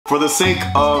For the sake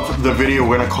of the video,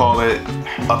 we're gonna call it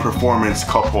a performance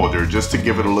cup holder, just to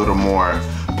give it a little more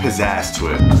pizzazz to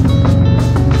it.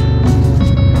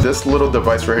 This little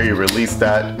device right here, you release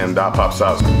that and that pops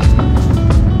out.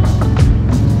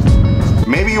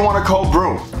 Maybe you want a cold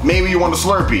brew. Maybe you want a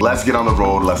Slurpee. Let's get on the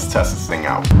road. Let's test this thing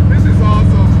out. This is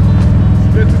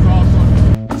awesome. This is awesome.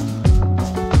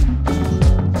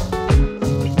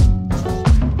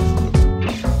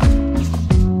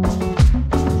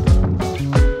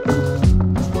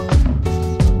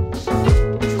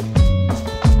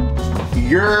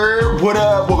 What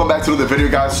up? Welcome back to the video,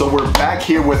 guys. So we're back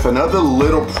here with another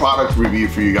little product review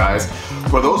for you guys.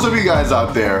 For those of you guys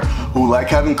out there who like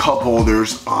having cup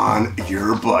holders on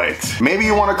your bikes, maybe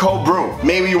you want a cold brew,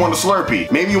 maybe you want a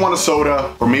Slurpee, maybe you want a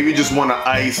soda, or maybe you just want to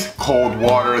ice cold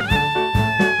water.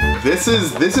 This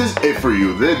is it for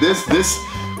you. This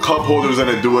cup holder is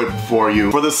gonna do it for you.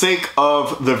 For the sake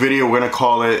of the video, we're gonna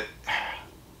call it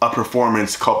a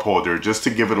performance cup holder, just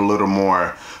to give it a little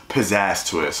more pizzazz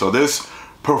to it. So this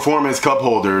performance cup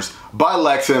holders by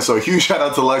LEXIN. So huge shout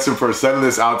out to LEXIN for sending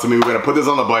this out to me. We're gonna put this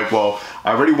on the bike. Well,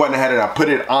 I already went ahead and I put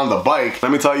it on the bike.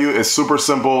 Let me tell you, it's super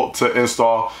simple to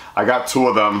install. I got two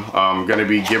of them. I'm gonna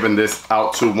be giving this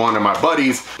out to one of my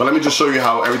buddies, but let me just show you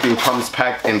how everything comes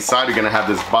packed inside. You're gonna have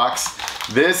this box.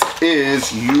 This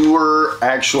is your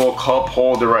actual cup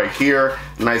holder right here.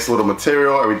 Nice little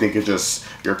material. Everything could just,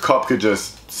 your cup could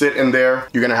just sit in there.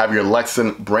 You're gonna have your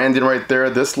LEXIN branding right there.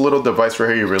 This little device right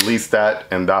here, you release that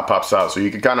and that pops out. So you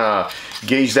can kind of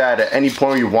gauge that at any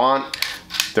point you want,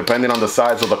 depending on the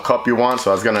size of the cup you want.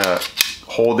 So I was gonna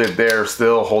hold it there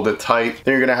still, hold it tight.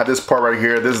 Then you're gonna have this part right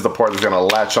here. This is the part that's gonna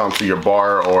latch onto your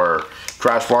bar or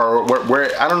crash bar, or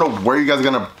where I don't know where you guys are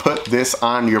gonna put this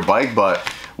on your bike, but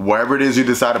wherever it is you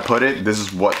decide to put it, this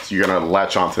is what you're gonna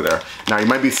latch onto there. Now you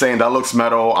might be saying, that looks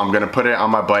metal, I'm gonna put it on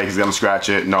my bike, he's gonna scratch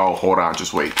it. No, hold on,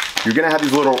 just wait. You're gonna have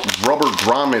these little rubber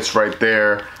grommets right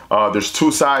there. There's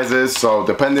two sizes, so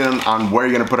depending on where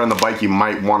you're gonna put it on the bike, you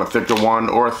might want a thicker one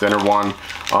or a thinner one.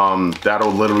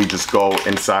 That'll literally just go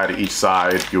inside each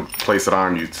side. You place it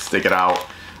on, you stick it out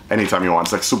anytime you want.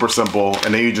 It's like super simple,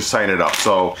 and then you just tighten it up.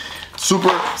 So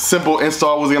super simple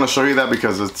install. I was gonna show you that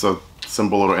because it's a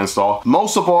simple little install.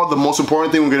 Most of all, the most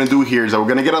important thing we're gonna do here is that we're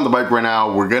gonna get on the bike right now.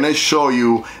 We're gonna show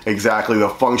you exactly the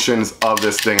functions of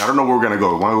this thing. I don't know where we're gonna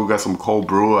go. We wanna go get some cold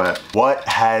brew at what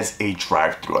has a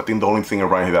drive-through. I think the only thing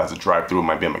around here that has a drive-through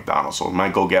might be a McDonald's. So we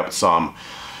might go get some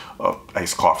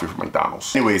iced coffee from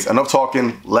McDonald's. Anyways, enough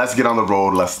talking. Let's get on the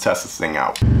road. Let's test this thing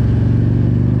out.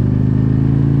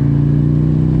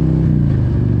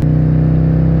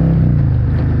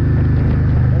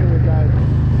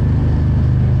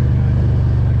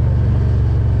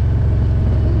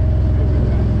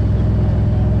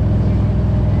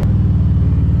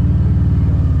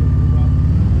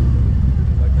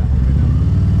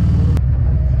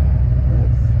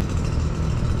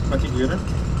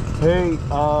 Hey,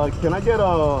 can I get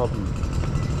a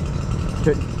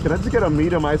can I just get a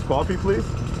medium iced coffee, please?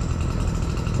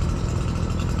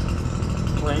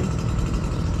 Plain?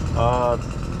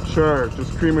 Sure.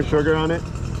 Just cream and sugar on it.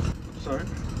 Sorry?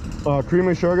 Cream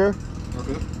and sugar.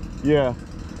 Okay. Yeah.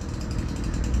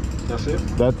 That's it?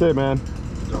 That's it, man.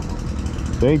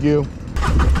 Thank you.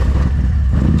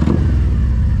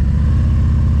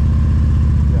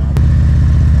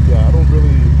 Yeah, I don't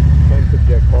really tend to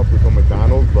get coffee from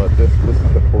McDonald's, but this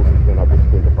is the closest thing I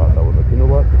could think about. That was like, you know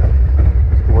what?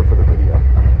 This could work for the video.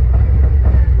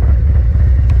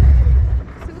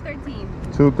 213.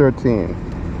 213.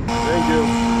 Thank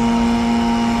you.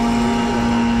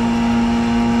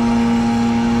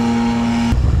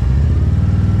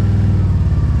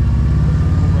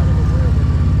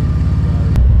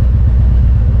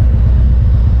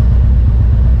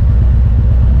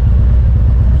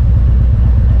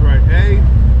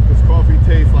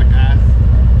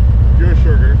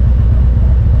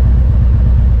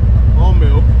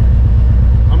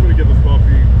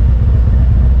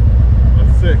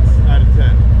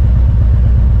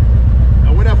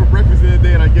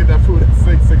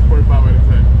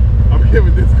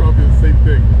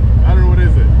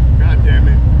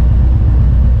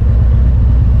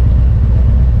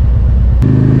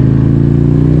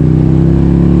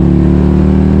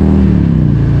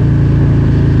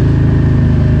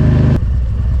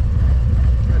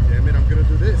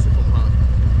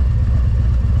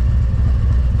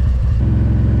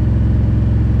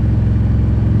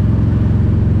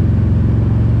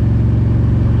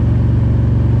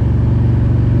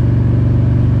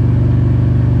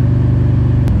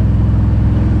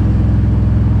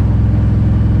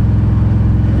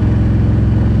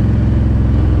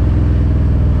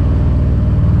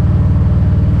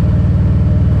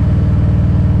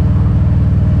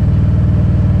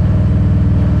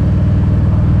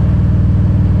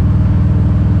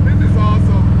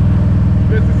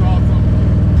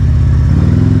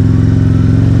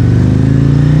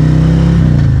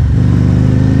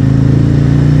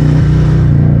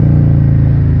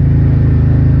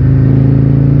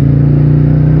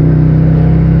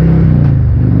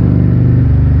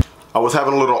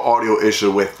 little audio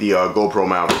issue with the GoPro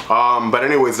mount. But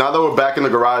anyways, now that we're back in the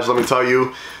garage, let me tell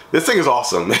you, this thing is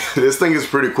awesome. This thing is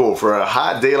pretty cool. For a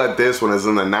hot day like this, when it's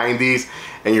in the 90s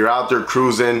and you're out there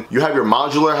cruising, you have your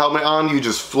modular helmet on, you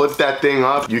just flip that thing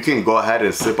up. You can go ahead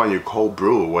and sip on your cold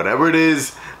brew, whatever it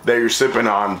is that you're sipping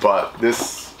on. But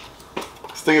this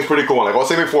thing is pretty cool. Like I was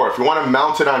saying before, if you want to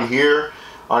mount it on here,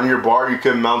 on your bar, you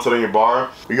can mount it on your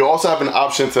bar. You also have an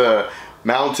option to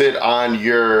mount it on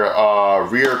your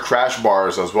rear crash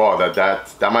bars as well.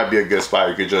 That might be a good spot.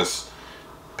 You could just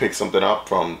pick something up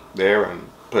from there and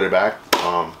put it back.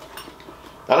 I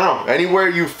don't know, anywhere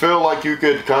you feel like you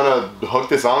could kind of hook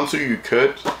this onto, you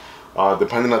could,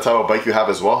 depending on the type of bike you have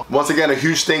as well. Once again, a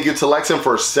huge thank you to LEXIN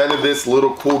for sending this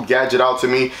little cool gadget out to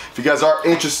me. If you guys are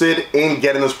interested in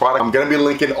getting this product, I'm gonna be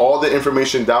linking all the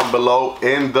information down below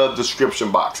in the description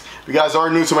box. If you guys are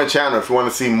new to my channel, if you want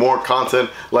to see more content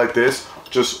like this,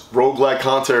 just roguelike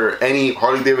content or any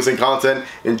Harley Davidson content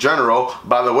in general.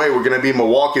 By the way, we're gonna be in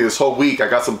Milwaukee this whole week. I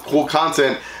got some cool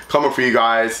content coming for you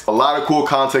guys. A lot of cool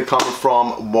content coming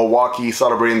from Milwaukee,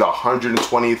 celebrating the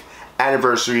 120th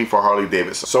anniversary for Harley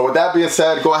Davidson. So with that being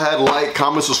said, go ahead, like,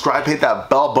 comment, subscribe, hit that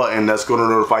bell button. That's gonna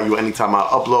notify you anytime I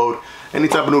upload any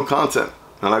type of new content.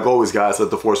 And like always, guys,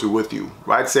 let the force be with you.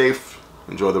 Ride safe,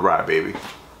 enjoy the ride, baby.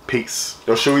 Peace.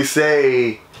 Or should we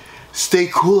say, stay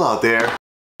cool out there.